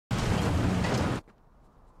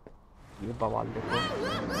ये बवाल देखो।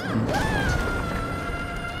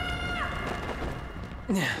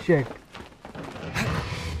 Shit.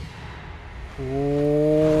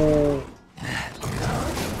 Oh.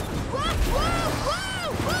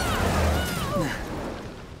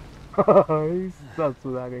 सब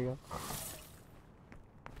सुधा गया।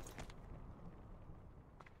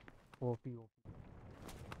 OP OP.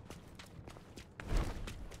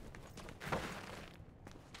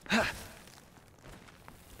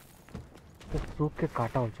 सूख के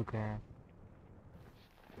काटा हो चुके हैं।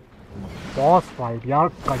 बॉस फाइट यार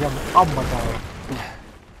गजब अब मजा आया।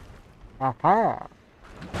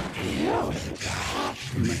 You touch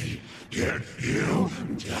me. Did you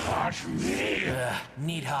touch me?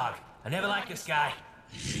 Nidhogg. I never liked this guy.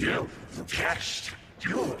 You pest.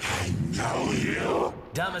 Do I know you?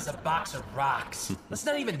 Dumb as a box of rocks. Let's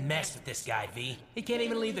not even mess with this guy, V. He can't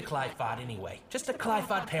even leave the Clyphod anyway. Just a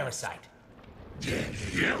Clyphod parasite. Did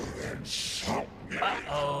you insult me?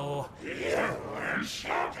 Uh-oh. You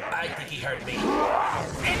insulted me. I think he hurt me.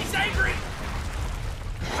 And he's angry!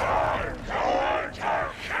 I'm going to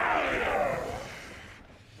kill you!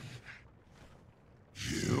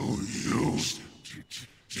 You used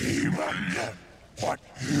demon. What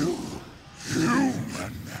you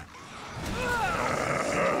human?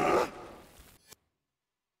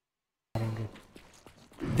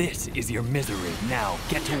 This is your misery. Now,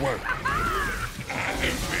 get to work.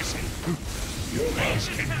 I'm busy. You guys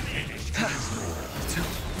can finish.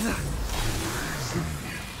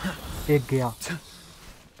 एक गया।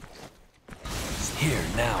 Here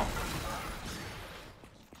now.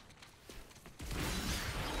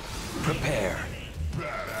 Prepare.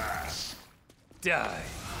 Badass. Die.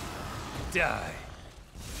 Die.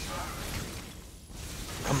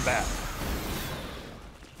 Come back.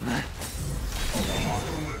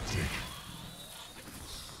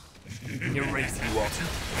 Erase you all.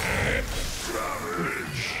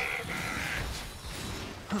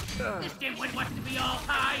 This dimwit wants to be all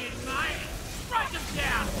high and mighty. Strike him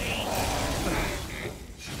down, Pete!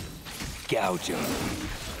 Gouge him.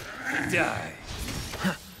 Die.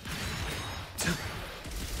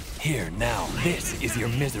 Here now. This is your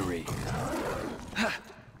misery.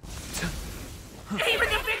 Even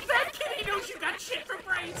the big fat kitty knows you got shit for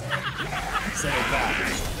brains! Settle back.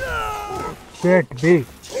 Shit, B.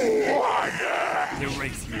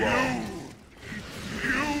 Erase you all.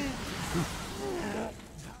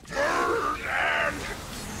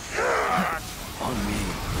 On me.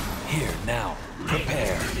 Here now.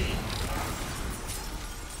 Prepare.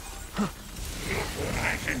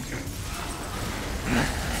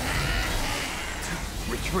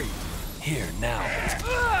 Retreat. Here now.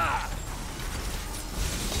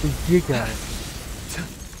 ये क्या है?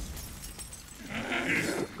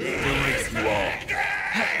 Erase you all.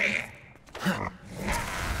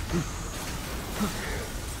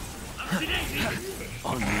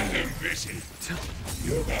 On me.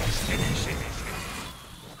 You guys finish it.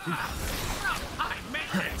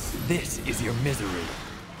 This is your misery.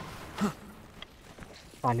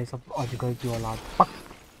 साले सब अजगर की औलाद। पक।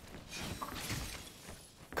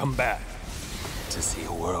 Come back. To see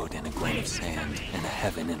a world in a grain of sand and a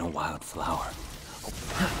heaven in a wild flower.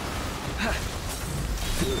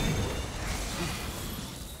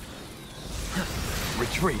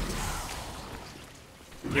 Retreat.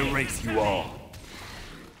 Erase you all.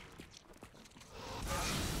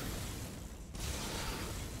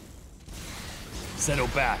 Settle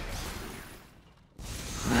back.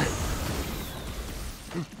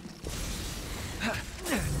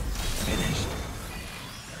 Finished.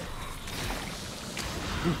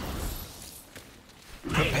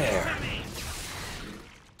 Prepare.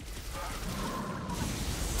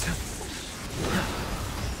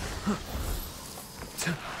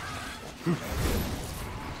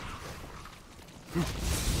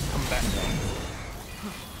 Come back then.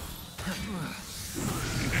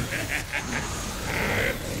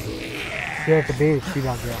 Shit, B.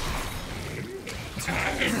 सीधा गया।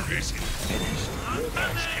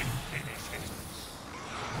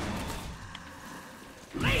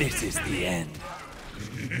 This is the end.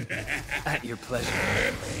 At your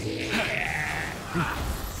pleasure.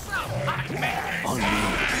 On me.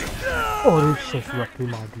 और इससे सुरक्षित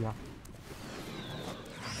मार दिया।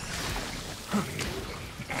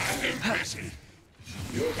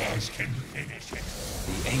 You guys can finish it.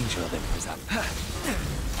 The angel that was up.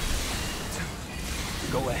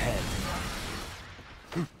 Go ahead.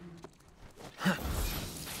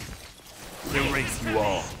 Erase you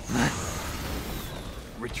all.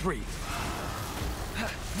 Retreat.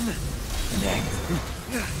 Next.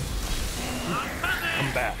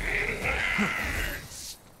 Come back.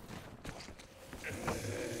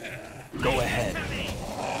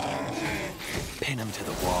 pin him to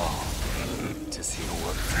the wall to see who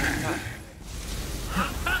works.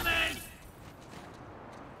 I'm coming!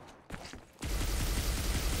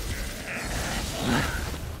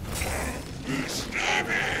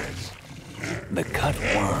 The cut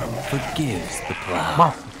worm forgives the plow.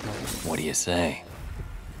 बस What do you say?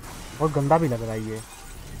 बहुत गंदा भी लग रहा है ये।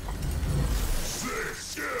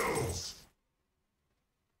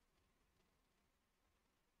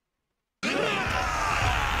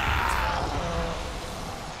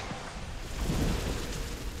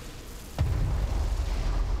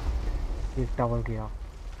 एक tower गया।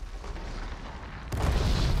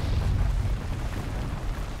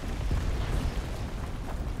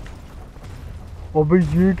 अबे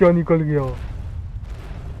ये क्या निकल गया?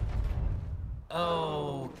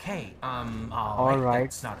 Okay, All right,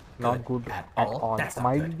 that's not not good at at all. all. That's not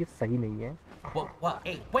हमारे good. लिए ये सही नहीं है। Well,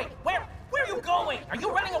 hey, wait, where are you going? Are you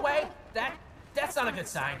running away? That's not a good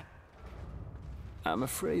sign. I'm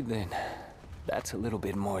afraid then that's a little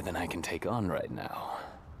bit more than I can take on right now.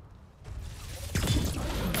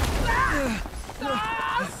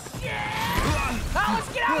 Oh, shit! Oh,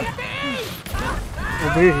 let's get out of here, B!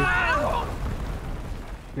 अबे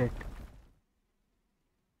shit.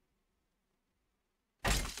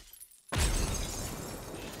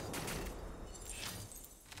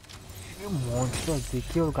 ये monster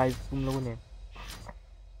देखिए और guys तुम लोगों ने